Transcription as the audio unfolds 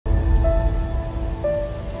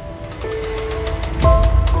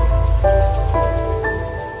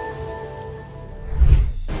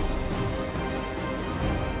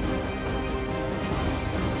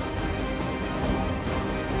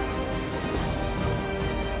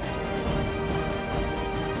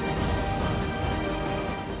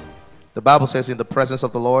The Bible says, in the presence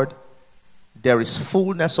of the Lord, there is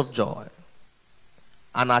fullness of joy.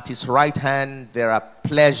 And at his right hand, there are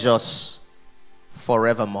pleasures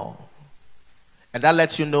forevermore. And that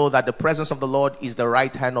lets you know that the presence of the Lord is the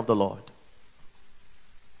right hand of the Lord.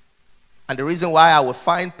 And the reason why I will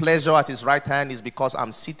find pleasure at his right hand is because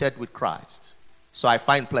I'm seated with Christ. So I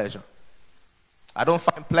find pleasure. I don't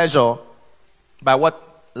find pleasure by what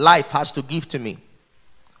life has to give to me.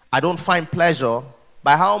 I don't find pleasure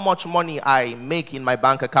by how much money I make in my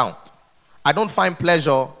bank account. I don't find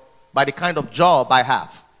pleasure by the kind of job I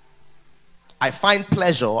have. I find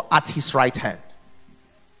pleasure at his right hand.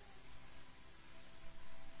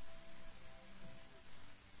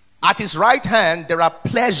 At his right hand, there are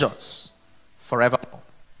pleasures forevermore.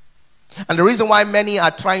 And the reason why many are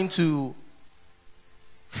trying to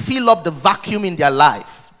fill up the vacuum in their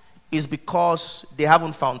life is because they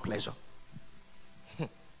haven't found pleasure.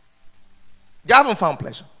 They haven't found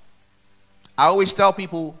pleasure. I always tell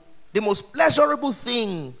people, the most pleasurable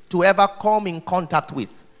thing to ever come in contact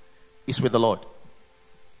with is with the Lord.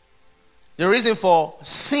 The reason for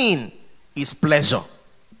sin is pleasure.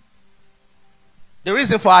 The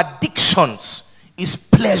reason for addictions is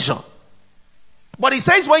pleasure. But he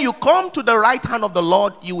says when you come to the right hand of the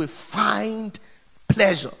Lord, you will find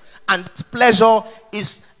pleasure. And pleasure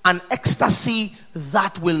is an ecstasy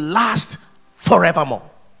that will last forevermore.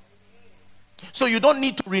 So you don't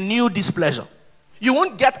need to renew this pleasure. You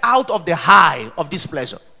won't get out of the high of this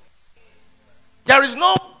pleasure. There is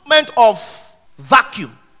no moment of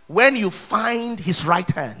vacuum when you find his right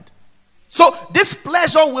hand. So this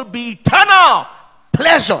pleasure will be eternal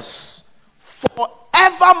pleasures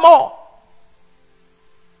forevermore.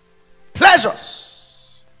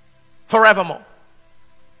 Pleasures forevermore.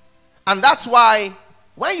 And that's why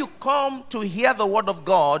when you come to hear the word of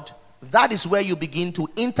God, that is where you begin to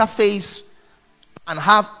interface and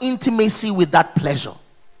have intimacy with that pleasure.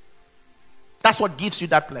 That's what gives you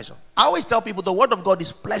that pleasure. I always tell people the word of God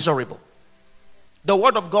is pleasurable. The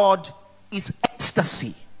word of God is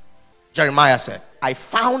ecstasy. Jeremiah said, I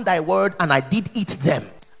found thy word and I did eat them,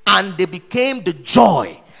 and they became the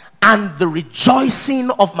joy and the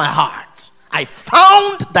rejoicing of my heart. I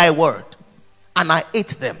found thy word and I ate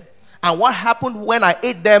them. And what happened when I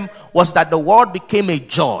ate them was that the word became a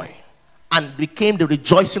joy and became the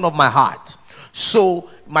rejoicing of my heart. So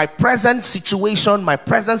my present situation, my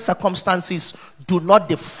present circumstances do not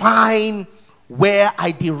define where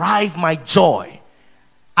I derive my joy.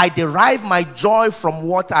 I derive my joy from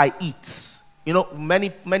what I eat. You know,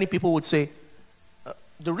 many people would say,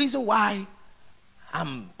 the reason why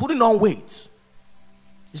I'm putting on weight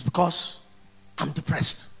is because I'm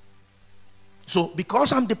depressed. So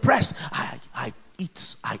because I'm depressed, I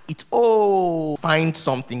eat. Oh, find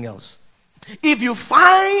something else. If you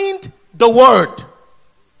find the word,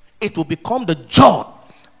 it will become the joy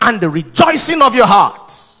and the rejoicing of your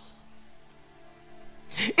heart.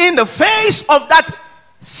 In the face of that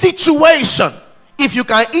situation, if you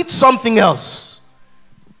can eat something else,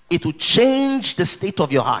 it will change the state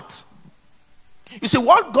of your heart. You see,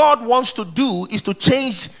 what God wants to do is to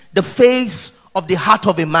change the face of the heart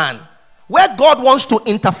of a man. Where God wants to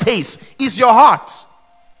interface is your heart.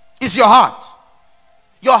 Is your heart.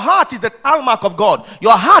 Your heart is the hallmark of God.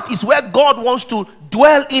 Your heart is where God wants to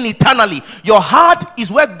dwell in eternally. Your heart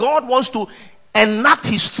is where God wants to enact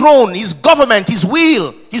his throne, his government, his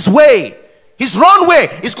will, his way. His runway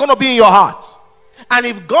is going to be in your heart. And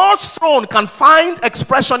if God's throne can find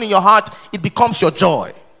expression in your heart, it becomes your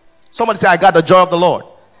joy. Somebody say, I got the joy of the Lord.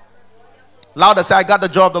 Louder, say, I got the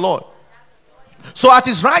joy of the Lord. So at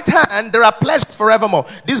his right hand, there are pleasures forevermore.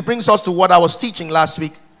 This brings us to what I was teaching last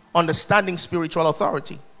week, understanding spiritual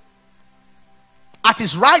authority. At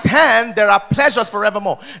his right hand, there are pleasures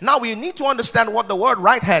forevermore. Now we need to understand what the word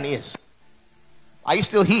right hand is. Are you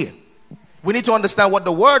still here? We need to understand what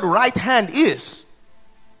the word right hand is.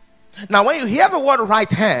 Now when you hear the word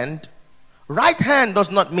right hand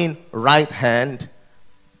does not mean right hand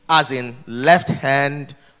as in left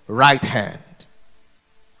hand, right hand.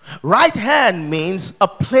 Right hand means a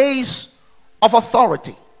place of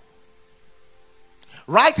authority.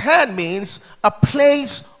 Right hand means a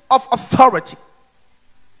place of authority.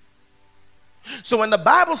 So when the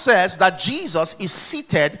Bible says that Jesus is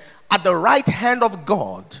seated at the right hand of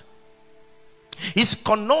God, it's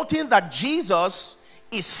connoting that Jesus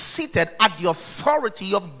is seated at the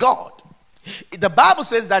authority of God. The Bible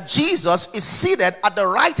says that Jesus is seated at the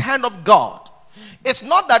right hand of God. It's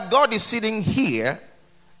not that God is sitting here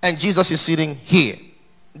and Jesus is sitting here.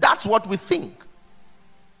 That's what we think.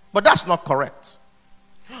 But that's not correct.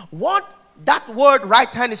 What that word right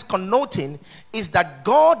hand is connoting is that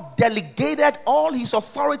God delegated all his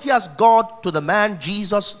authority as God to the man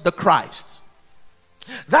Jesus the Christ.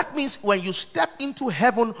 That means when you step into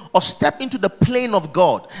heaven or step into the plane of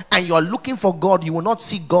God and you are looking for God, you will not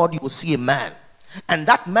see God, you will see a man. And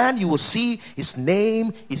that man you will see, his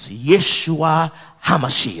name is Yeshua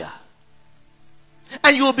HaMashiach.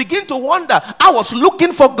 And you will begin to wonder, I was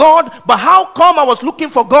looking for God, but how come I was looking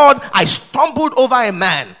for God, I stumbled over a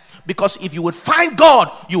man? Because if you would find God,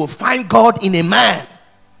 you will find God in a man.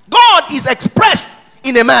 God is expressed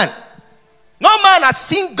in a man. No man has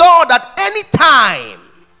seen God at any time.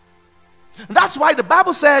 That's why the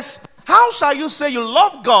Bible says, how shall you say you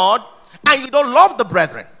love God and you don't love the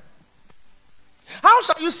brethren? How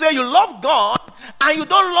shall you say you love God and you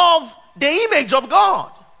don't love the image of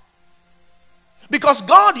God? Because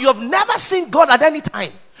God, you have never seen God at any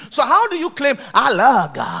time. So how do you claim, I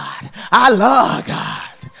love God, I love God,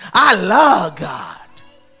 I love God?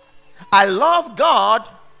 I love God,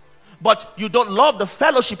 but you don't love the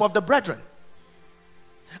fellowship of the brethren.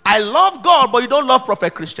 I love God, but you don't love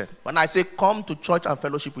Prophet Christian. When I say come to church and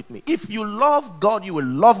fellowship with me, if you love God, you will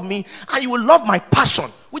love me and you will love my passion,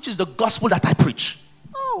 which is the gospel that I preach.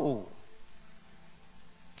 Oh,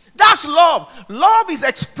 that's love. Love is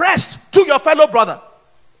expressed to your fellow brother.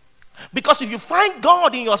 Because if you find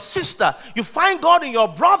God in your sister, you find God in your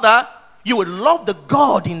brother, you will love the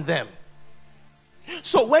God in them.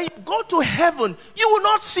 So when you go to heaven, you will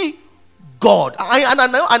not see God.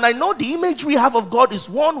 I know the image we have of God is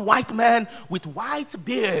one white man with white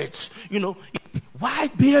beards. You know,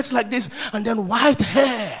 white beards like this and then white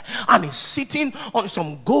hair. And he's sitting on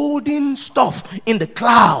some golden stuff in the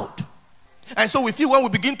cloud. And so we feel when we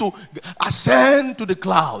begin to ascend to the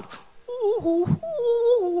cloud,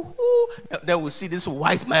 then we'll see this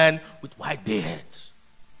white man with white beards.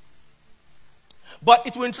 But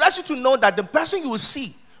it will interest you to know that the person you will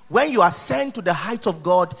see when you ascend to the height of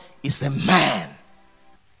God is a man.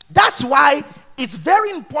 That's why it's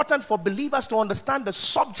very important for believers to understand the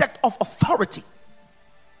subject of authority.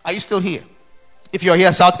 Are you still here? If you're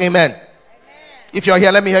here, shout amen. Amen. If you're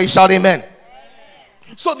here, let me hear you shout amen. Amen.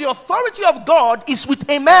 So the authority of God is with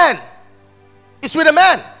a man. It's with a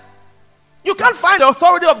man. You can't find the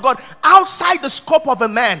authority of God outside the scope of a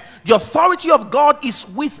man. The authority of God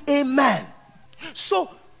is with a man. So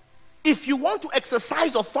if you want to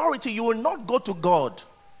exercise authority, you will not go to God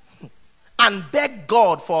and beg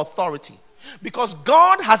God for authority, because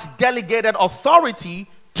God has delegated authority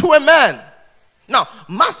to a man. Now,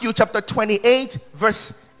 Matthew chapter 28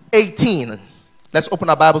 verse 18. Let's open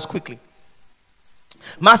our Bibles quickly.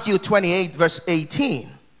 Matthew 28 verse 18.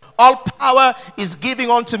 All power is given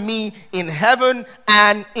unto me in heaven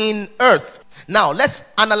and in earth. Now,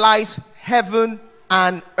 let's analyze heaven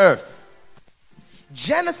and earth.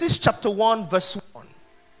 Genesis chapter 1 verse 1.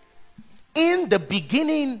 In the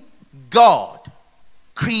beginning, God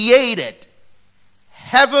created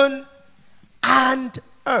heaven and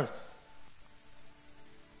earth.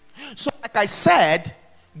 So like I said,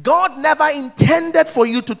 God never intended for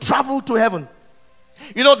you to travel to heaven.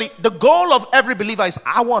 You know, the goal of every believer is,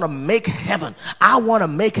 I want to make heaven. I want to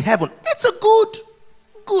make heaven. It's a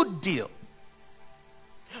good deal.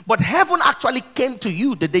 But heaven actually came to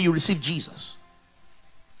you the day you received Jesus.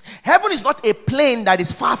 Heaven is not a plane that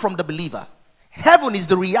is far from the believer. Heaven is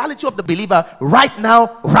the reality of the believer right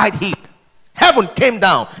now, right here. Heaven came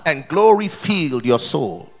down and glory filled your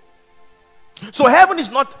soul. So heaven is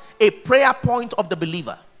not a prayer point of the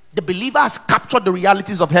believer. The believer has captured the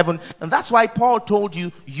realities of heaven, and that's why Paul told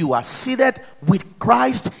you, you are seated with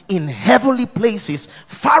Christ in heavenly places,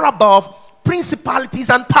 far above principalities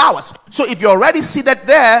and powers. So if you're already seated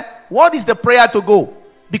there, what is the prayer to go?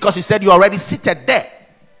 Because he said you're already seated there.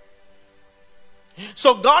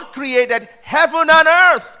 So God created heaven and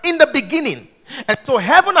earth in the beginning. And so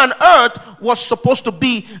heaven and earth was supposed to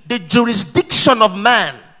be the jurisdiction of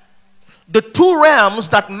man. The two realms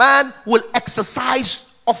that man will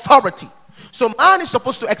exercise authority. So man is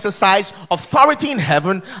supposed to exercise authority in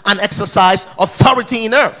heaven and exercise authority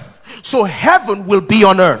in earth. So heaven will be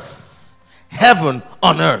on earth. Heaven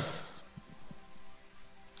on earth.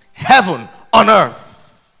 Heaven on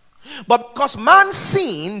earth. But because man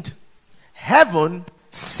sinned, heaven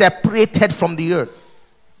separated from the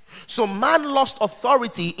earth. So man lost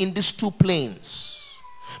authority in these two planes.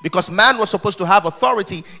 Because man was supposed to have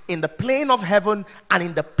authority in the plane of heaven and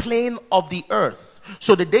in the plane of the earth.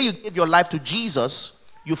 So the day you give your life to Jesus,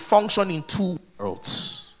 you function in two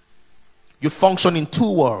worlds. You function in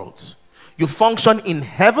two worlds. You function in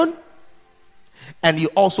heaven and you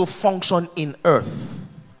also function in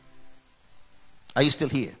earth. Are you still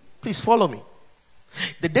here? Please follow me.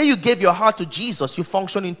 The day you gave your heart to Jesus, you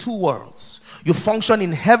function in two worlds. You function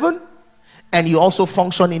in heaven and you also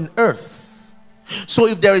function in earth. So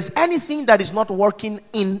if there is anything that is not working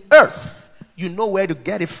in earth, you know where to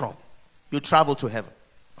get it from. You travel to heaven.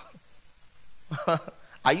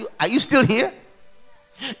 Are you still here?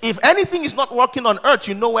 If anything is not working on earth,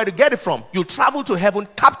 you know where to get it from. You travel to heaven,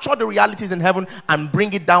 capture the realities in heaven, and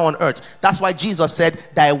bring it down on earth. That's why Jesus said,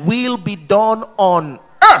 thy will be done on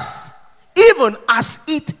earth, even as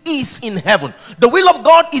it is in heaven. The will of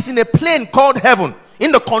God is in a plane called heaven,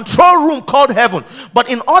 in the control room called heaven. But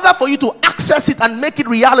in order for you to access it and make it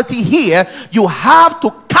reality here, you have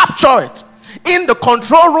to capture it in the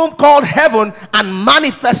control room called heaven and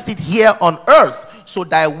manifest it here on earth. So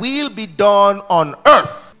thy will be done on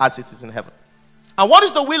earth as it is in heaven. And what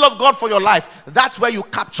is the will of God for your life? That's where you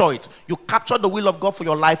capture it. You capture the will of God for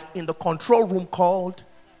your life in the control room called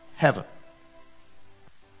heaven.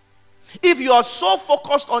 If you are so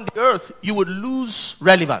focused on the earth, you would lose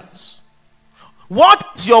relevance.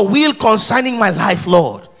 What is your will concerning my life,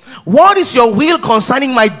 Lord? What is your will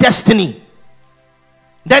concerning my destiny?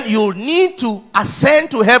 Then you'll need to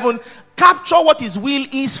ascend to heaven, capture what his will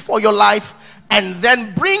is for your life, and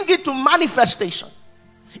then bring it to manifestation.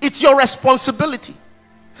 It's your responsibility.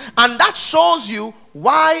 And that shows you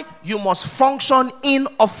why you must function in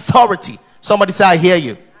authority. Somebody say, I hear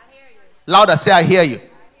you. I hear you. Louder, say, I hear you.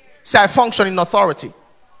 Say, I function in authority.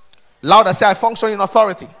 Louder, say, I function in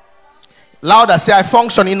authority. Louder, say, I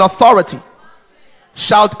function in authority.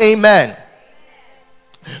 Shout amen.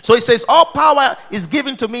 So it says, all power is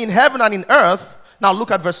given to me in heaven and in earth. Now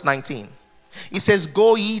look at verse 19. It says,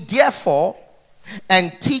 go ye therefore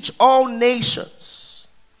and teach all nations.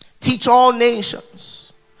 Teach all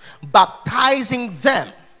nations, baptizing them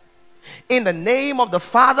in the name of the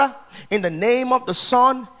Father, in the name of the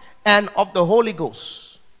Son, and of the Holy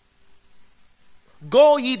Ghost.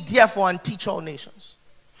 Go ye therefore and teach all nations.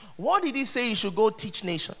 What did he say you should go teach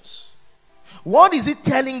nations? What is he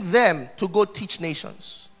telling them to go teach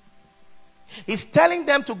nations? He's telling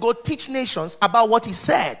them to go teach nations about what he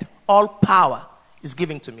said. All power is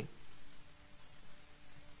given to me.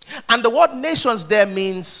 And the word nations there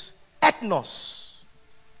means ethnos.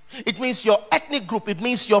 It means your ethnic group. It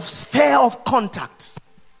means your sphere of contact.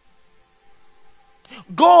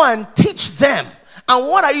 Go and teach them. And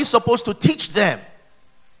what are you supposed to teach them?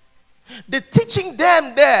 The teaching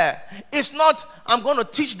them there is not, I'm going to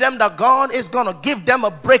teach them that God is going to give them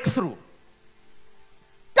a breakthrough.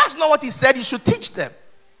 That's not what he said you should teach them.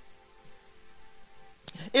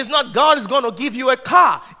 It's not God is going to give you a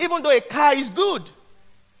car, even though a car is good.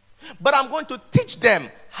 But I'm going to teach them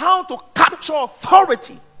how to capture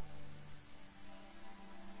authority.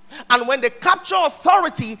 And when they capture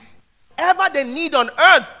authority, whatever they need on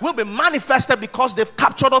earth will be manifested because they've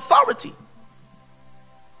captured authority.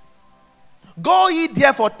 Go ye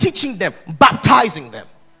therefore teaching them, baptizing them.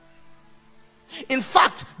 In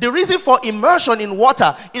fact, the reason for immersion in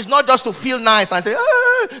water is not just to feel nice and say,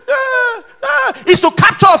 it's to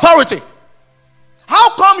capture authority.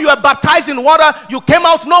 How come you are baptized in water, you came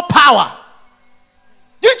out no power?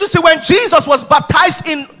 Didn't you see when Jesus was baptized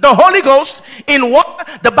in the Holy Ghost, in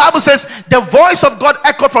water, the Bible says, the voice of God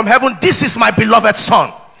echoed from heaven, this is my beloved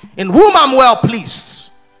Son, in whom I'm well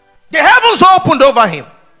pleased. The heavens opened over him.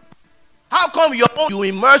 How come you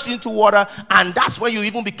immersed into water and that's when you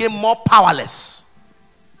even became more powerless?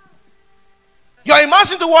 You're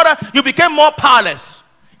immersed into water, you became more powerless.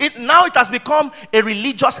 Now it has become a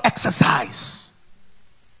religious exercise.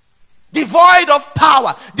 Devoid of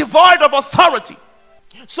power, devoid of authority.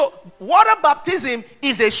 So water baptism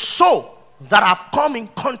is a show that I've come in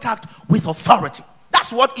contact with authority.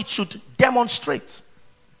 That's what it should demonstrate.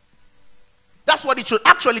 That's what it should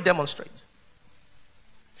actually demonstrate.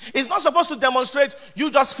 It's not supposed to demonstrate you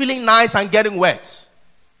just feeling nice and getting wet.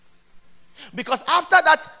 Because after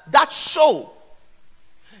that show,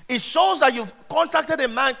 it shows that you've contacted a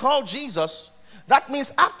man called Jesus. That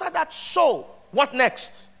means after that show, what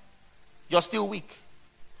next? You're still weak.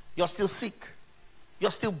 You're still sick. You're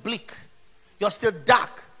still bleak. You're still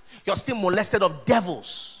dark. You're still molested of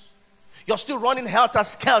devils. You're still running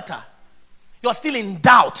helter-skelter. You're still in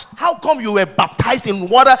doubt. How come you were baptized in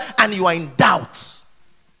water and you are in doubt?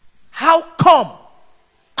 How come?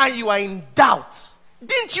 And you are in doubt.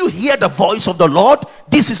 Didn't you hear the voice of the Lord?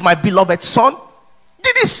 This is my beloved Son.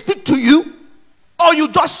 Did he speak to you? Or you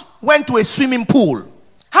just went to a swimming pool?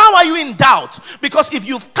 How are you in doubt? Because if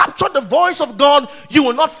you've captured the voice of God, you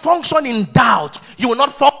will not function in doubt. You will not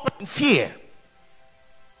function in fear.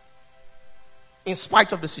 In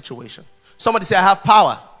spite of the situation. Somebody say, I have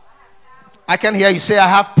power. I can hear you say, I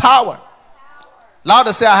have power.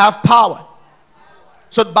 Louder, say, I have power.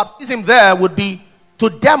 So baptism there would be to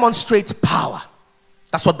demonstrate power.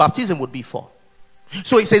 That's what baptism would be for.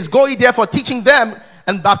 So he says, go ye therefore, teaching them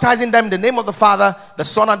and baptizing them in the name of the Father, the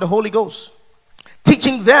Son, and the Holy Ghost.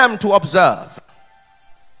 Teaching them to observe.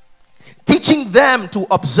 Teaching them to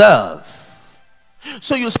observe.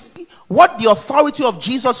 So you see, what the authority of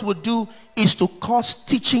Jesus would do is to cause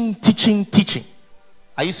teaching.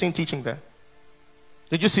 Are you seeing teaching there?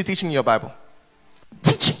 Did you see teaching in your Bible?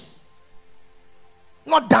 Teaching.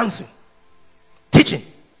 Not dancing. Teaching.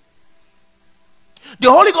 The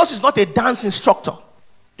Holy Ghost is not a dance instructor.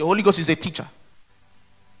 The Holy Ghost is a teacher.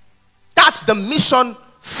 That's the mission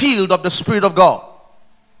field of the Spirit of God.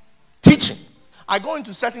 Teaching. I go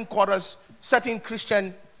into certain quarters, certain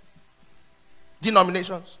Christian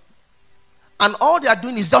denominations, and all they are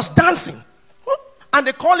doing is just dancing. And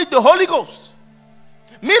they call it the Holy Ghost.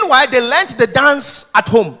 Meanwhile, they learned the dance at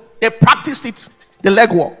home. They practiced it, the leg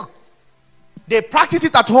walk. They practiced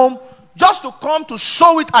it at home just to come to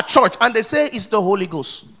show it at church. And they say it's the Holy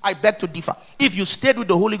Ghost. I beg to differ. If you stayed with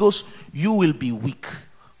the Holy Ghost, you will be weak.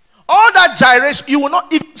 All that gyration, you will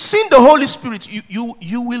not, if you've seen the Holy Spirit,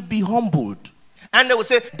 you will be humbled. And they will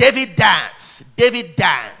say, David danced. David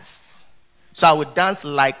danced. So I would dance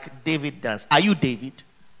like David danced. Are you David?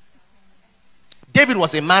 David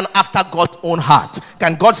was a man after God's own heart.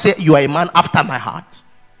 Can God say you are a man after my heart?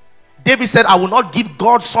 David said, I will not give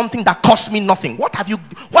God something that costs me nothing. What have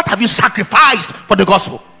you sacrificed for the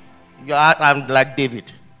gospel? I'm like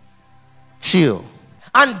David. Chill.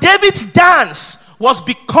 And David's dance was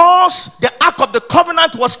because the Ark of the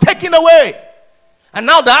Covenant was taken away. And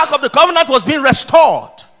now the Ark of the Covenant was being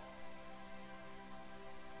restored.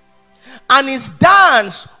 And his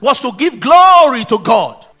dance was to give glory to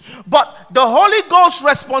God. But the Holy Ghost's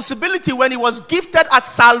responsibility when he was gifted at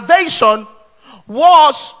salvation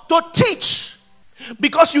was to teach.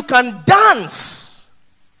 Because you can dance,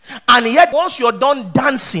 and yet once you're done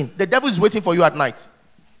dancing, the devil is waiting for you at night.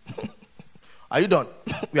 Are you done?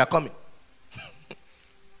 We are coming.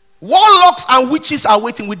 Warlocks and witches are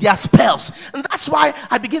waiting with their spells. And that's why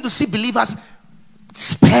I begin to see believers,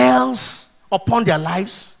 spells upon their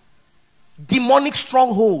lives, demonic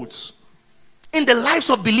strongholds in the lives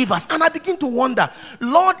of believers. And I begin to wonder,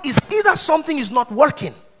 Lord, is either something is not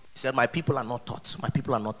working. He said, my people are not taught. My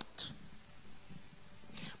people are not taught.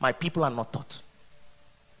 My people are not taught.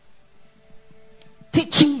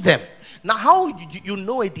 Teaching them. Now, how you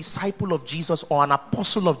know a disciple of Jesus or an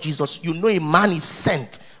apostle of Jesus? You know a man is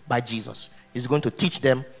sent by Jesus. He's going to teach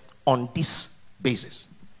them on this basis.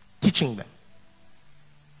 Teaching them.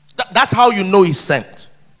 That's how you know he's sent.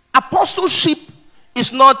 Apostleship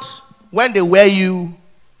is not when they wear you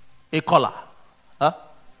a collar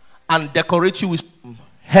and decorate you with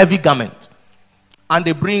heavy garment, and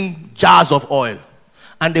they bring jars of oil,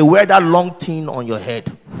 and they wear that long thing on your head.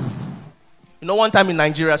 You know, one time in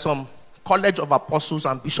Nigeria, some college of apostles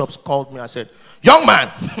and bishops called me and said, young man,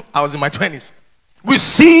 I was in my 20s, we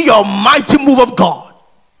see your mighty move of God.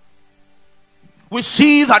 We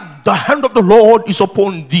see that the hand of the Lord is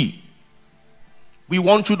upon thee. We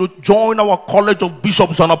want you to join our college of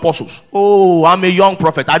bishops and apostles. Oh, I'm a young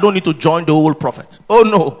prophet. I don't need to join the old prophet. Oh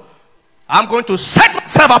no, I'm going to set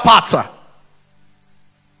myself apart, sir.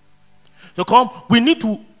 So come, we need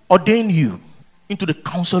to ordain you into the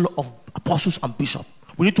council of apostles and bishops.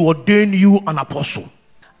 We need to ordain you an apostle.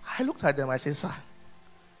 I looked at them, I said,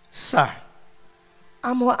 sir,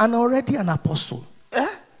 I'm already an apostle. Eh?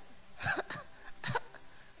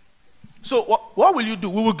 So what will you do?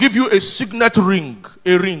 We will give you a signet ring.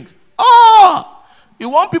 A ring. Oh, you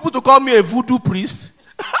want people to call me a voodoo priest?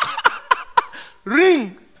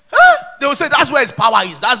 Ring. Huh? They will say that's where his power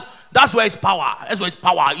is. That's where his power. That's where his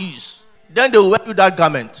power is. Then they will wear you that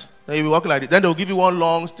garment. Then you'll be walking like this. Then they will give you one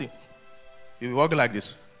long stick. You'll be walking like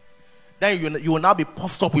this. Then you will now be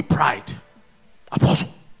puffed up with pride.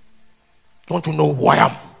 Apostle. Don't you know who I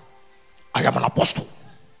am? I am an apostle.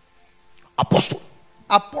 Apostle.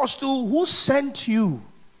 Apostle, who sent you?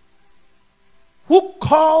 Who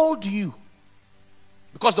called you?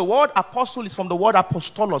 Because the word apostle is from the word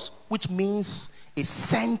apostolos, which means a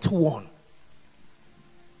sent one.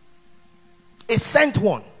 A sent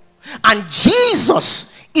one. And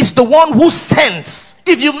Jesus is the one who sends.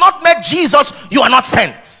 If you've not met Jesus, you are not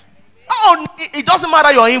sent. Oh, it doesn't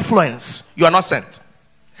matter your influence. You are not sent.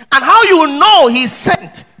 And how you will know he is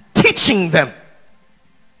sent? Teaching them.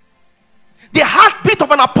 The heartbeat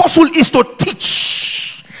of an apostle is to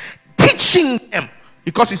teach. Teaching them.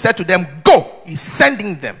 Because he said to them, go. He's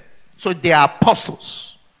sending them. So they are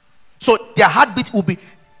apostles. So their heartbeat will be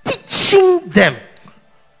teaching them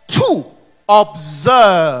to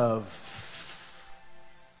observe.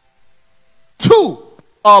 To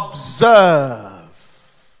observe.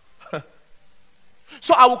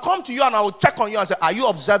 So I will come to you and I will check on you and say, are you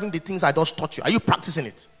observing the things I just taught you? Are you practicing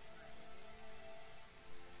it?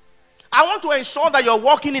 I want to ensure that you're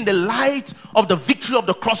walking in the light of the victory of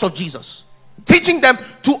the cross of Jesus. Teaching them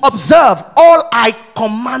to observe all I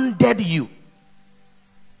commanded you.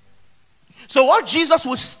 So what Jesus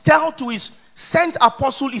will tell to his sent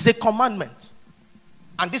apostle is a commandment.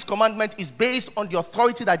 And this commandment is based on the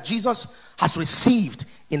authority that Jesus has received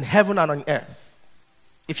in heaven and on earth.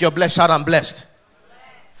 If you're blessed, shout, I'm blessed.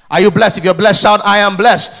 Are you blessed? If you're blessed, shout, I am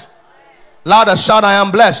blessed. Louder, shout, I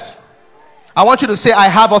am blessed. I want you to say, I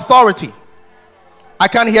have authority. I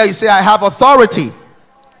can't hear you say, I have authority.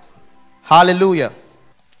 Hallelujah.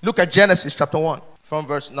 Look at Genesis chapter 1 from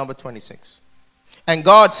verse number 26. And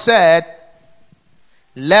God said,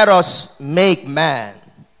 let us make man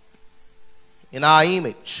in our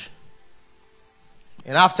image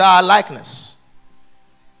and after our likeness,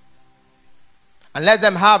 and let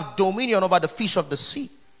them have dominion over the fish of the sea,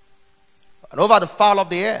 and over the fowl of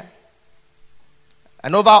the air,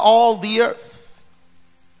 and over all the earth,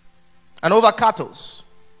 and over cattle,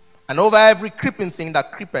 and over every creeping thing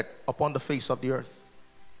that creepeth upon the face of the earth.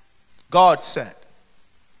 God said.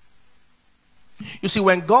 You see,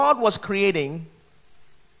 when God was creating,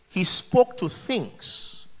 he spoke to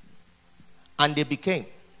things, and they became.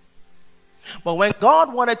 But when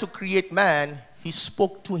God wanted to create man, he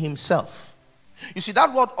spoke to himself. You see,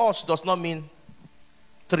 that word us does not mean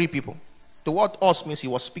three people. The word us means he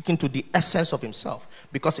was speaking to the essence of himself.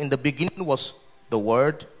 Because in the beginning was the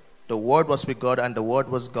Word was with God, and the Word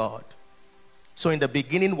was God. So in the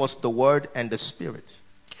beginning was the Word and the Spirit.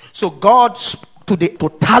 So God spoke to the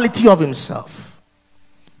totality of himself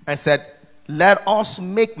and said, let us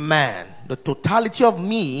make man, the totality of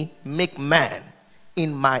me, make man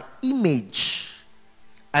in my image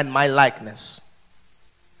and my likeness.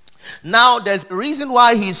 Now there's a reason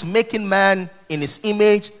why he's making man in his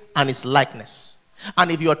image and his likeness.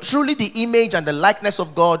 And if you are truly the image and the likeness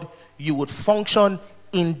of God, you would function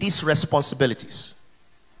in these responsibilities.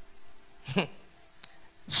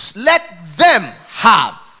 Let them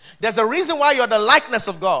have. There's a reason why you're the likeness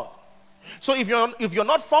of God. So if you're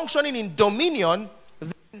not functioning in dominion,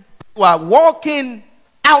 then you are walking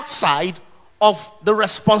outside of the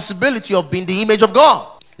responsibility of being the image of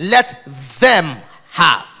God. Let them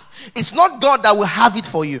have. It's not God that will have it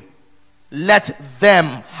for you. Let them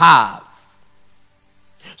have.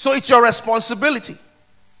 So it's your responsibility.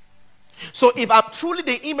 So if I'm truly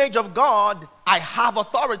the image of God, I have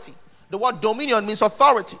authority. The word dominion means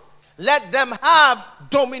authority. Let them have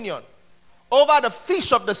dominion over the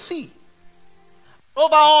fish of the sea,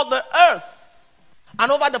 over all the earth,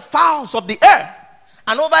 and over the fowls of the air,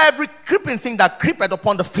 and over every creeping thing that creepeth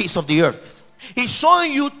upon the face of the earth. He's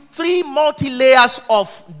showing you three multi-layers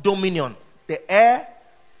of dominion: the air,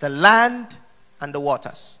 the land, and the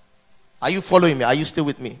waters. Are you following me? Are you still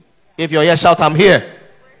with me? If you're here, shout, I'm here.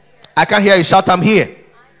 I can't hear you. Shout, I'm here.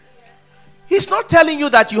 He's not telling you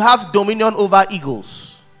that you have dominion over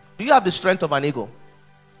eagles. Do you have the strength of an eagle?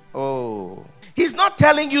 Oh. He's not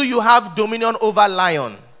telling you you have dominion over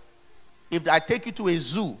lion. If I take you to a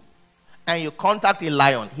zoo and you contact a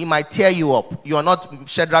lion, he might tear you up. You are not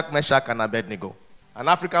Shadrach, Meshach, and Abednego. An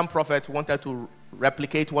African prophet wanted to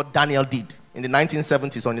replicate what Daniel did in the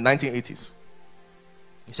 1970s or in the 1980s.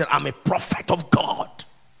 He said, I'm a prophet of God.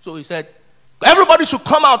 So he said, everybody should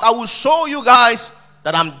come out. I will show you guys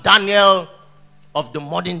that I'm Daniel of the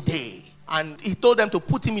modern day. And he told them to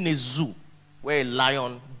put him in a zoo where a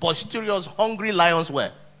lion, boisterous, hungry lions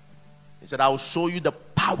were. He said, I will show you the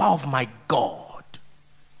power of my God.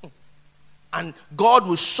 And God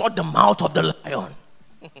will shut the mouth of the lion.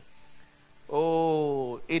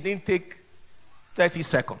 Oh, it didn't take 30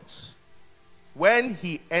 seconds. When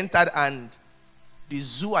he entered and the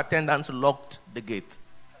zoo attendants locked the gate,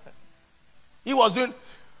 he was doing,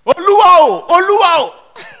 Oluwao, Oluwao.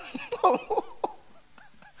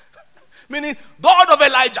 Meaning, God of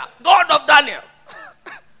Elijah, God of Daniel,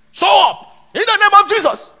 show up in the name of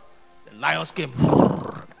Jesus. The lions came.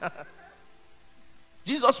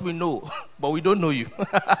 Jesus we know, but we don't know you.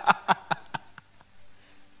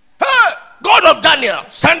 Hey, God of Daniel,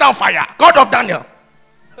 send down fire. God of Daniel.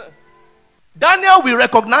 Daniel we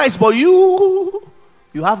recognize, but you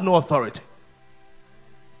have no authority.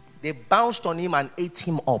 They bounced on him and ate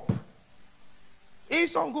him up.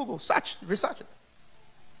 It's on Google. Research it.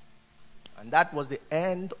 And that was the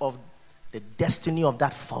end of the destiny of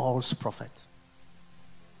that false prophet.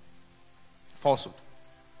 Falsehood.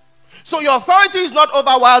 So your authority is not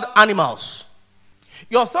over wild animals.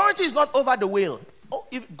 Your authority is not over the whale. Oh,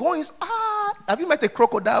 if goings, have you met a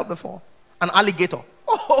crocodile before? An alligator?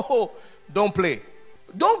 Oh, don't play.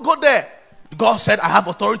 Don't go there. God said, I have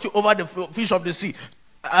authority over the fish of the sea.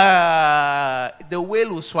 The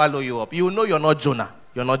whale will swallow you up. You know you're not Jonah.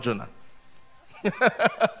 You're not Jonah.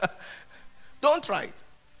 Don't try it.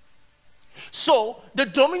 So, the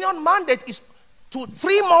dominion mandate is to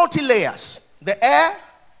 3 multi-layers. The air,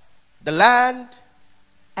 the land,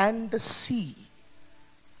 and the sea.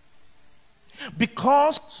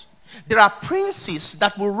 Because there are princes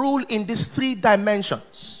that will rule in these 3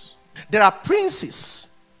 dimensions. There are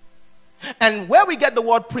princes. And where we get the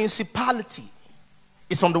word principality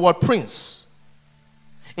is from the word prince.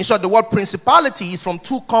 In short, the word principality is from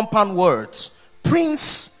 2 compound words.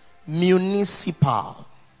 Prince, municipal.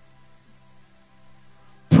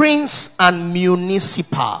 Prince and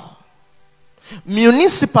municipal.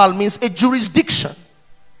 Municipal means a jurisdiction.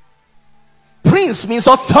 Prince means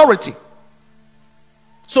authority.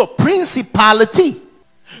 So principality.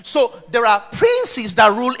 So there are princes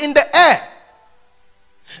that rule in the air.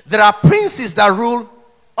 There are princes that rule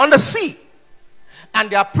on the sea. And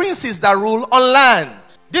there are princes that rule on land.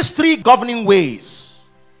 These 3 governing ways.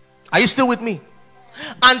 Are you still with me?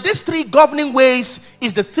 And these 3 governing ways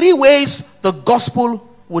is the 3 ways the gospel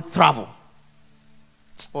would travel.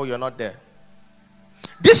 Oh, you're not there.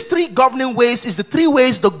 These 3 governing ways is the 3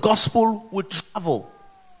 ways the gospel would travel.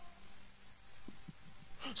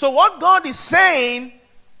 So what God is saying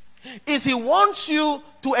is he wants you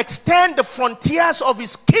to extend the frontiers of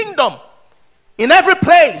his kingdom in every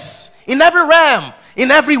place, in every realm, in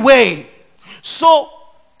every way. So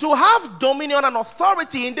to have dominion and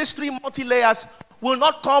authority in these 3 multi-layers will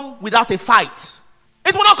not come without a fight.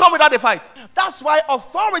 It will not come without a fight. That's why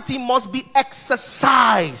authority must be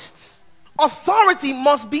exercised. Authority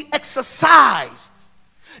must be exercised.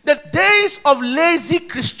 The days of lazy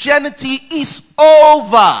Christianity is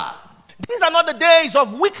over. These are not the days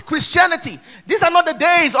of weak Christianity. These are not the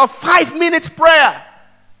days of 5 minutes prayer.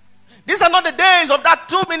 These are not the days of that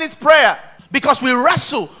 2 minutes prayer. Because we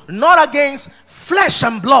wrestle not against flesh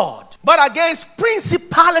and blood, but against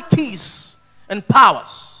principalities and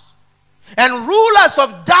powers and rulers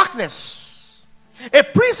of darkness. A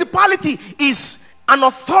principality is an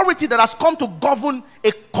authority that has come to govern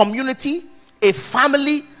a community, a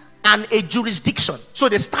family, and a jurisdiction. So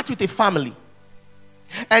they start with a family,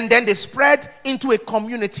 and then they spread into a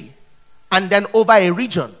community, and then over a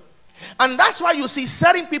region. And that's why you see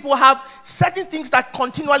certain people have certain things that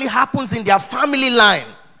continually happens in their family line.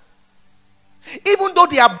 Even though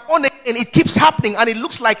they are born again, it keeps happening, and it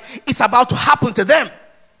looks like it's about to happen to them.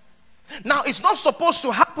 Now, it's not supposed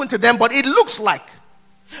to happen to them, but it looks like,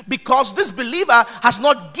 because this believer has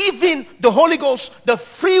not given the Holy Ghost the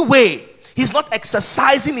free way. He's not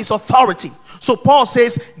exercising his authority. So Paul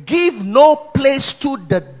says, give no place to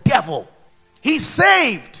the devil. He's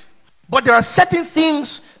saved, but there are certain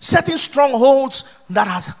things, certain strongholds that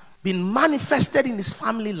has been manifested in his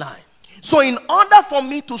family line. So in order for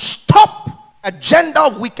me to stop agenda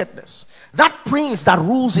of wickedness, that prince that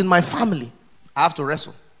rules in my family, I have to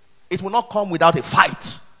wrestle. It will not come without a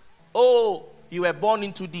fight. Oh, you were born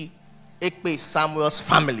into the Ekpe Samuel's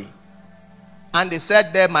family, and they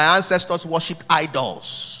said there my ancestors worshipped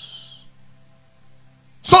idols.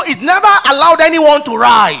 So it never allowed anyone to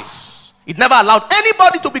rise. It never allowed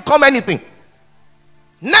anybody to become anything.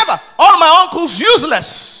 Never. All my uncles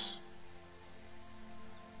useless.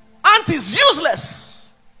 Aunties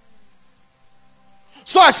useless.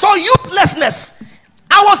 So I saw uselessness.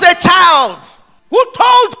 I was a child. Who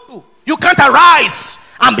told you you can't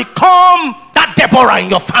arise and become that Deborah in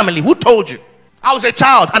your family? Who told you? I was a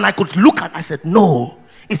child, and I could look at, I said, no.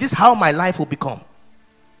 Is this how my life will become?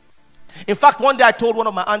 In fact, one day I told one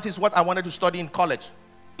of my aunties what I wanted to study in college,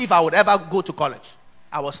 if I would ever go to college.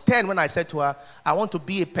 I was 10 when I said to her, I want to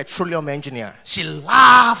be a petroleum engineer. She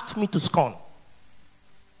laughed me to scorn.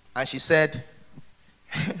 And she said,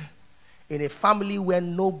 in a family where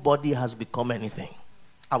nobody has become anything.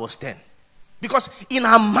 I was 10. Because in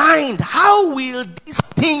her mind, how will these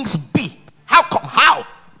things be? How come? How?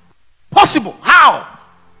 Possible? How?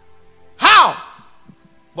 How?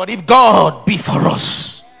 But if God be for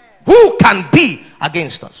us, who can be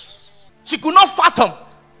against us? She could not fathom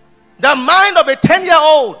the mind of a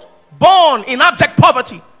 10-year-old born in abject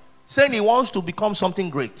poverty, saying he wants to become something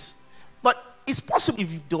great. But it's possible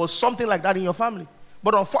if there was something like that in your family.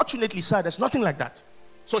 But unfortunately, sir, there's nothing like that.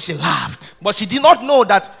 So she laughed. But she did not know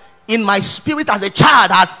that in my spirit as a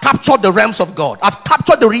child, I had captured the realms of God. I've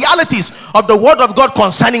captured the realities of the word of God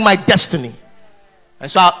concerning my destiny. And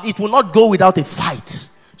so it will not go without a fight.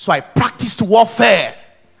 So I practiced warfare.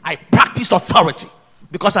 I practiced authority.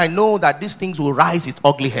 Because I know that these things will rise its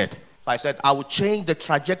ugly head. So I said, I will change the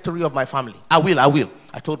trajectory of my family. I will.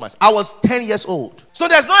 I told myself. I was 10 years old. So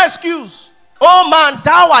there's no excuse. Oh man,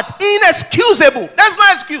 thou art inexcusable. There's no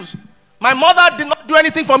excuse. My mother did not do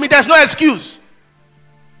anything for me. There's no excuse.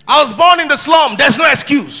 I was born in the slum. There's no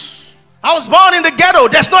excuse. I was born in the ghetto.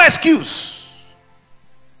 There's no excuse.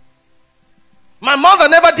 My mother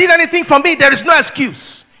never did anything for me. There is no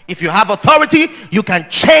excuse. If you have authority, you can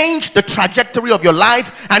change the trajectory of your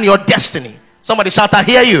life and your destiny. Somebody shout, I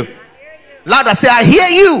hear you. Louder, say, I hear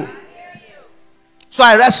you. So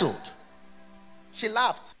I wrestled. She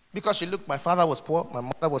laughed because she looked, my father was poor, my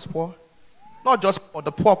mother was poor. Not just poor,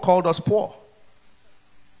 the poor called us poor.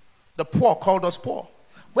 The poor called us poor.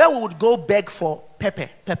 Where we would go beg for pepper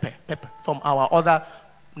from our other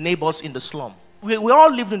neighbors in the slum. We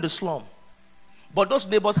all lived in the slum. But those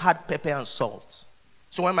neighbors had pepper and salt.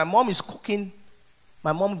 So when my mom is cooking,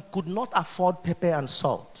 my mom could not afford pepper and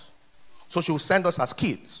salt. So she will send us as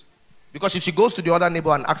kids. Because if she goes to the other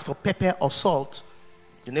neighbor and asks for pepper or salt,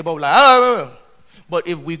 the neighbor will be like, oh. But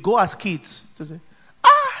if we go as kids to say,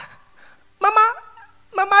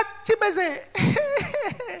 Mama, Chibeze,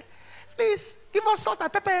 please give us salt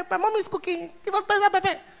and pepper. My mom is cooking. Give us salt and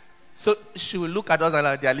pepper. So she will look at us and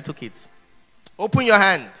like, they are little kids. Open your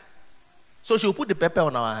hand. So she will put the pepper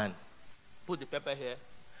on our hand. Put the pepper here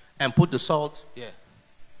and put the salt here.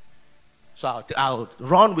 So I'll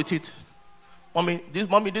run with it.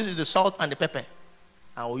 Mommy, this is the salt and the pepper.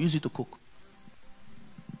 I will use it to cook.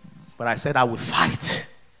 But I said I will fight.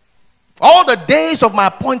 All the days of my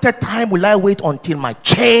appointed time will I wait until my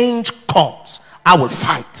change comes. I will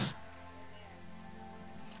fight.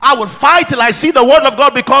 I will fight till I see the word of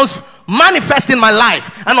God becomes manifest in my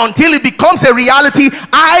life. And until it becomes a reality,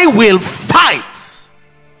 I will fight.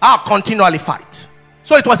 I'll continually fight.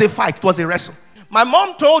 So it was a fight. It was a wrestle. My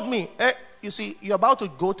mom told me, you see, you're about to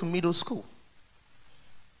go to middle school.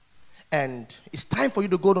 And it's time for you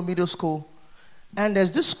to go to middle school. And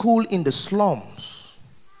there's this school in the slums.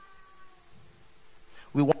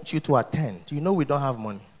 We want you to attend. You know we don't have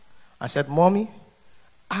money. I said, Mommy,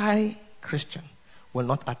 I, Christian, will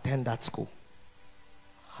not attend that school.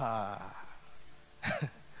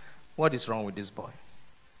 What is wrong with this boy?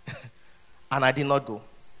 And I did not go.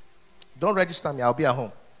 Don't register me. I'll be at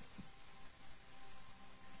home.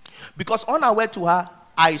 Because on our way to her,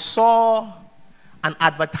 I saw an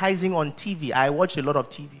advertising on TV. I watched a lot of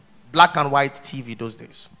TV. Black and white TV those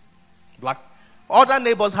days. Black. Other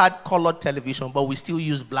neighbors had colored television, but we still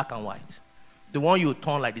use black and white. The one you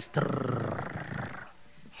turn like this.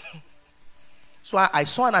 So I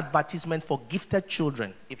saw an advertisement for gifted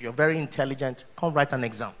children. If you're very intelligent, come write an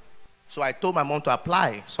exam. So I told my mom to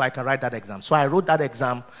apply so I can write that exam. So I wrote that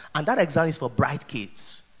exam, and that exam is for bright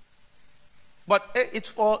kids. But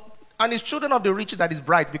it's children of the rich that is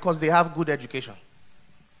bright because they have good education.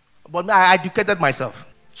 But I educated myself.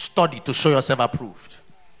 Study to show yourself approved.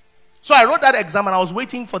 So I wrote that exam and I was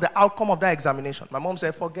waiting for the outcome of that examination. My mom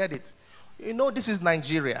said, forget it. You know, this is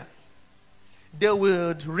Nigeria. They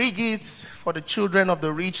would rig it for the children of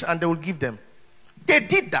the rich and they will give them. They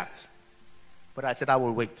did that. But I said, I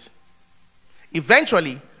will wait.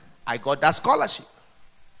 Eventually, I got that scholarship.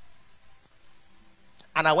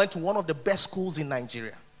 And I went to one of the best schools in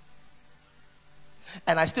Nigeria.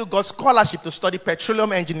 And I still got scholarship to study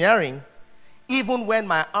petroleum engineering, even when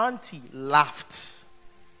my auntie laughed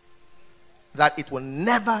that it will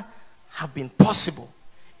never have been possible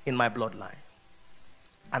in my bloodline.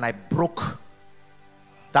 And I broke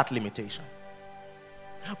that limitation.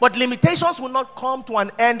 But limitations will not come to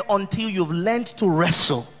an end until you've learned to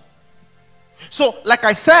wrestle. So, like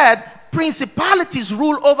I said, principalities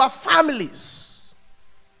rule over families,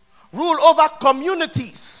 rule over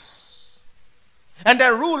communities, and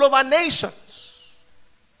then rule over nations.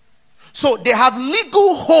 So they have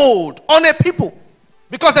legal hold on a people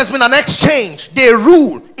because there's been an exchange. They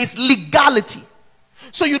rule. It's legality.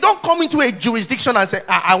 So you don't come into a jurisdiction and say,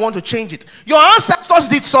 I want to change it. Your ancestors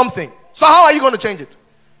did something. So how are you going to change it?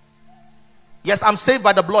 Yes, I'm saved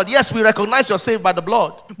by the blood. Yes, we recognize you're saved by the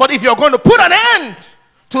blood. But if you're going to put an end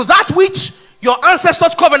to that which your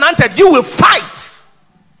ancestors covenanted, you will fight.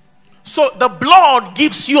 So the blood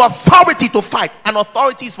gives you authority to fight. And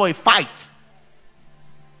authority is for a fight.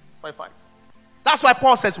 For a fight. That's why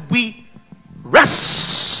Paul says we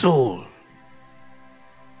wrestle.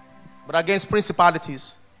 But against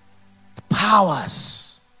principalities,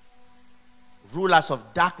 powers, rulers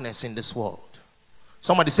of darkness in this world.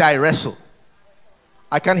 Somebody say, I wrestle.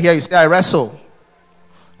 I can't hear you say, I wrestle.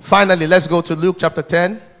 Finally, let's go to Luke chapter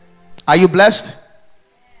 10. Are you blessed?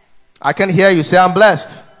 I can hear you say, I'm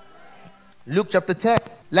blessed. Luke chapter 10.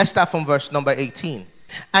 Let's start from verse number 18.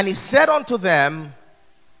 And he said unto them,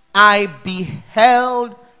 I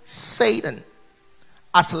beheld Satan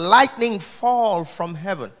as lightning fall from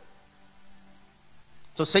heaven.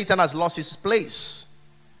 So Satan has lost his place.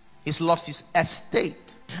 He's lost his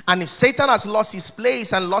estate. And if Satan has lost his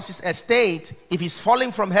place and lost his estate, if he's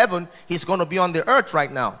falling from heaven, he's going to be on the earth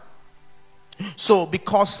right now. So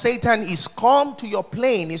because Satan is come to your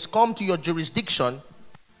plane, he's come to your jurisdiction,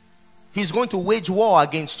 he's going to wage war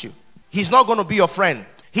against you. He's not going to be your friend.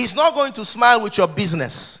 He's not going to smile with your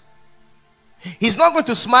business. He's not going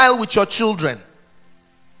to smile with your children.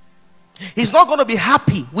 He's not going to be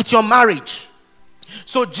happy with your marriage.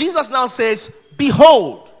 So Jesus now says,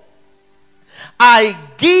 behold, I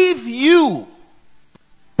give you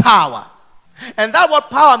power. And that word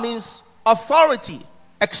power means authority,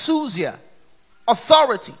 exousia,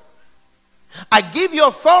 authority. I give you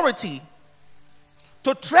authority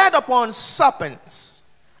to tread upon serpents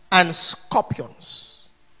and scorpions,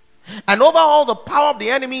 and over all the power of the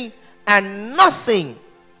enemy, and nothing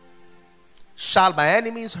shall my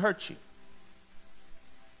enemies hurt you.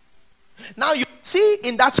 Now you see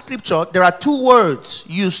in that scripture, there are two words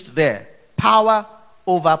used there. Power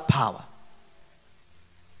over power.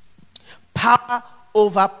 Power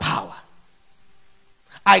over power.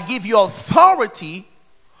 I give you authority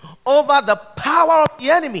over the power of the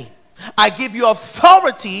enemy. I give you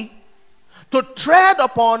authority to tread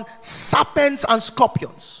upon serpents and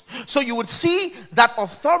scorpions. So you would see that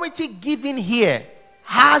authority given here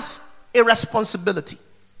has a responsibility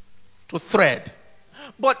to tread.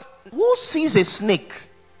 But who sees a snake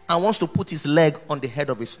and wants to put his leg on the head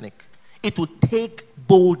of a snake? It will take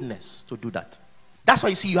boldness to do that. That's why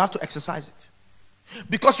you see you have to exercise it.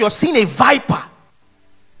 Because you're seeing a viper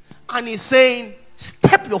and he's saying,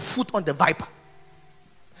 step your foot on the viper.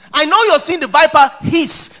 I know you're seeing the viper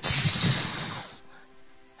hiss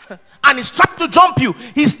and he's trying to jump you.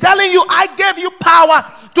 He's telling you, I gave you power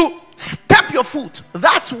to step your foot.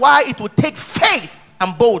 That's why it will take faith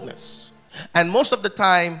and boldness. And most of the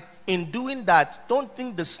time in doing that, don't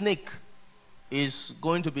think the snake is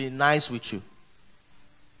going to be nice with you.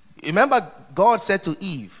 Remember, God said to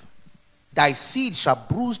Eve, thy seed shall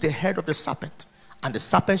bruise the head of the serpent, and the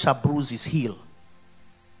serpent shall bruise his heel.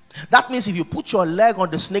 That means if you put your leg on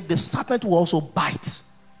the snake, the serpent will also bite.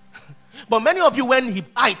 But many of you, when he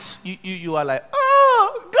bites, you are like,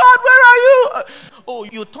 oh, God, where are you? Oh,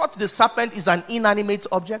 you thought the serpent is an inanimate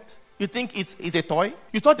object? You think it's a toy?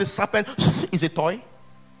 You thought the serpent is a toy?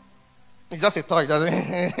 It's just a toy, doesn't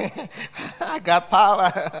it? I got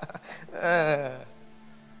power.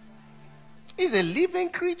 It's a living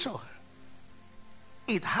creature.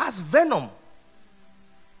 It has venom.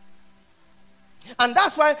 And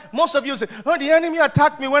that's why most of you say, oh, the enemy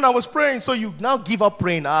attacked me when I was praying. So you now give up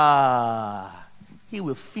praying. He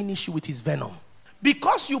will finish you with his venom.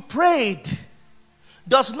 Because you prayed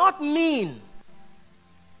does not mean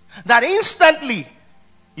that instantly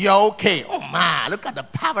you're okay. Oh man, look at the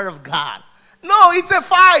power of God. No, it's a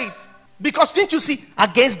fight. Because didn't you see,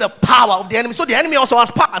 against the power of the enemy? So the enemy also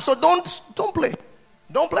has power. So don't play.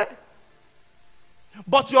 Don't play.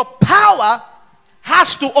 But your power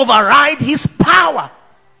has to override his power.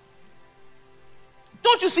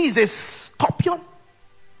 Don't you see he's a scorpion?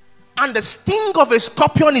 And the sting of a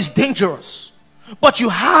scorpion is dangerous. But you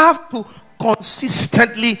have to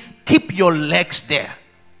consistently keep your legs there.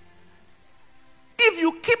 If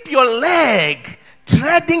you keep your leg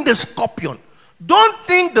treading the scorpion, don't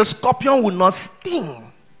think the scorpion will not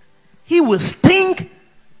sting. He will sting,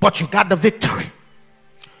 but you got the victory.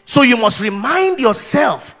 So you must remind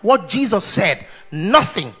yourself what Jesus said.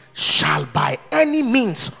 Nothing shall by any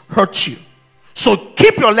means hurt you. So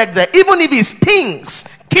keep your leg there. Even if it stings,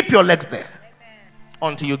 keep your legs there. Amen.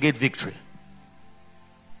 Until you get victory.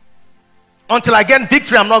 Until I get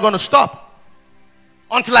victory, I'm not going to stop.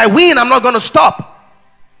 Until I win, I'm not going to stop.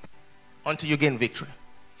 Until you gain victory.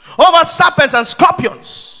 Over serpents and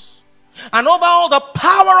scorpions. And over all the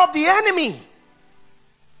power of the enemy.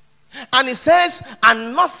 And it says,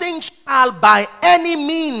 and nothing shall by any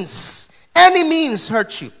means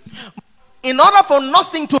hurt you. In order for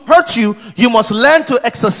nothing to hurt you, you must learn to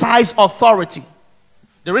exercise authority.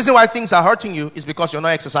 The reason why things are hurting you is because you're not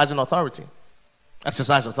exercising authority.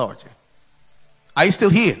 Exercise authority. Are you still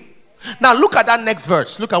here? Now look at that next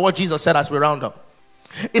verse. Look at what Jesus said as we round up.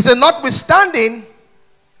 It said, notwithstanding,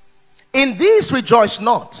 in these rejoice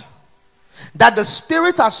not, that the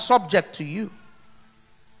spirits are subject to you,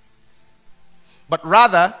 but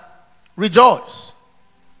rather rejoice,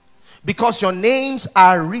 because your names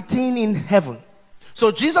are written in heaven.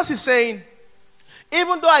 So Jesus is saying,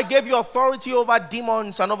 even though I gave you authority over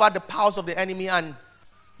demons and over the powers of the enemy, and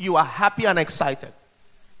you are happy and excited,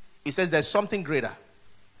 he says there's something greater.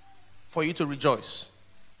 for you to rejoice.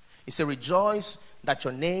 He said, rejoice that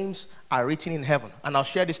your names are written in heaven. And I'll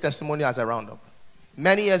share this testimony as a roundup.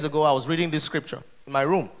 Many years ago, I was reading this scripture in my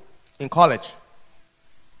room in college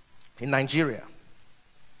in Nigeria.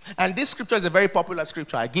 And this scripture is a very popular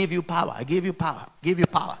scripture. I give you power. I give you power. I give you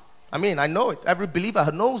power. I mean, I know it. Every believer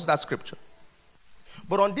knows that scripture.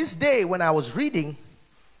 But on this day, when I was reading,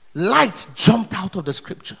 light jumped out of the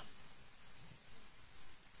scripture.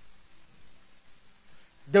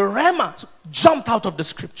 The rhema jumped out of the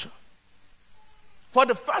scripture. For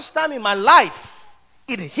the first time in my life,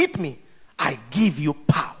 it hit me. I give you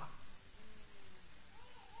power.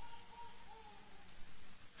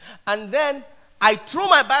 And then I threw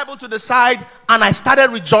my Bible to the side and I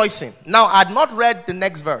started rejoicing. Now, I had not read the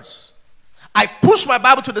next verse. I pushed my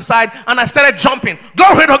Bible to the side and I started jumping.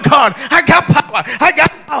 Glory to God. I got power. I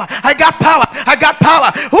got power. I got power. I got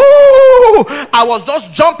power. Woo! I was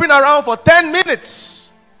just jumping around for 10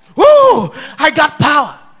 minutes. Woo! I got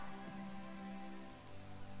power.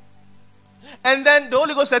 And then the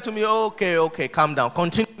Holy Ghost said to me, okay, calm down.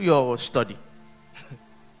 Continue your study.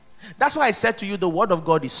 That's why I said to you, the word of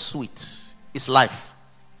God is sweet. It's life.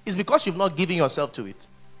 It's because you've not given yourself to it.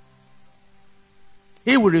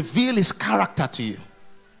 He will reveal his character to you.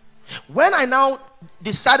 When I now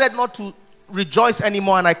decided not to rejoice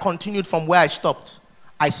anymore and I continued from where I stopped,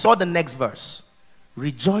 I saw the next verse.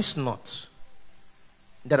 Rejoice not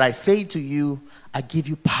that I say to you, I give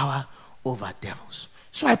you power over devils.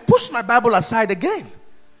 So I pushed my Bible aside again.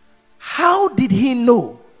 How did he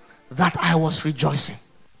know that I was rejoicing?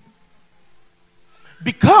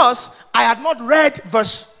 Because I had not read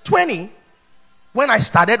verse 20 when I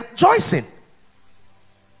started rejoicing.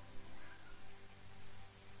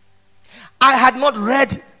 I had not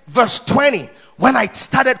read verse 20 when I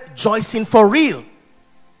started rejoicing for real.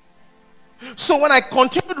 So when I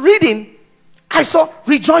continued reading, I saw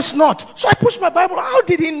rejoice not. So I pushed my Bible. How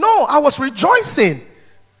did he know I was rejoicing?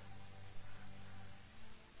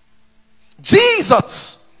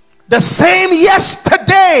 Jesus, the same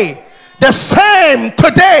yesterday, the same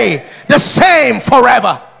today, the same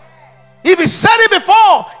forever. If he said it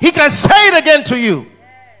before, he can say it again to you.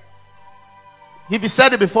 If he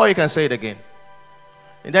said it before, he can say it again.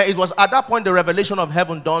 And then it was at that point the revelation of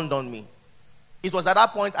heaven dawned on me. It was at that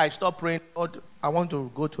point I stopped praying, Lord, I want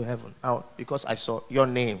to go to heaven because I saw your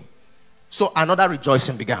name. So another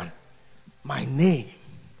rejoicing began. My name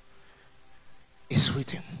is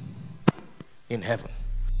written in heaven.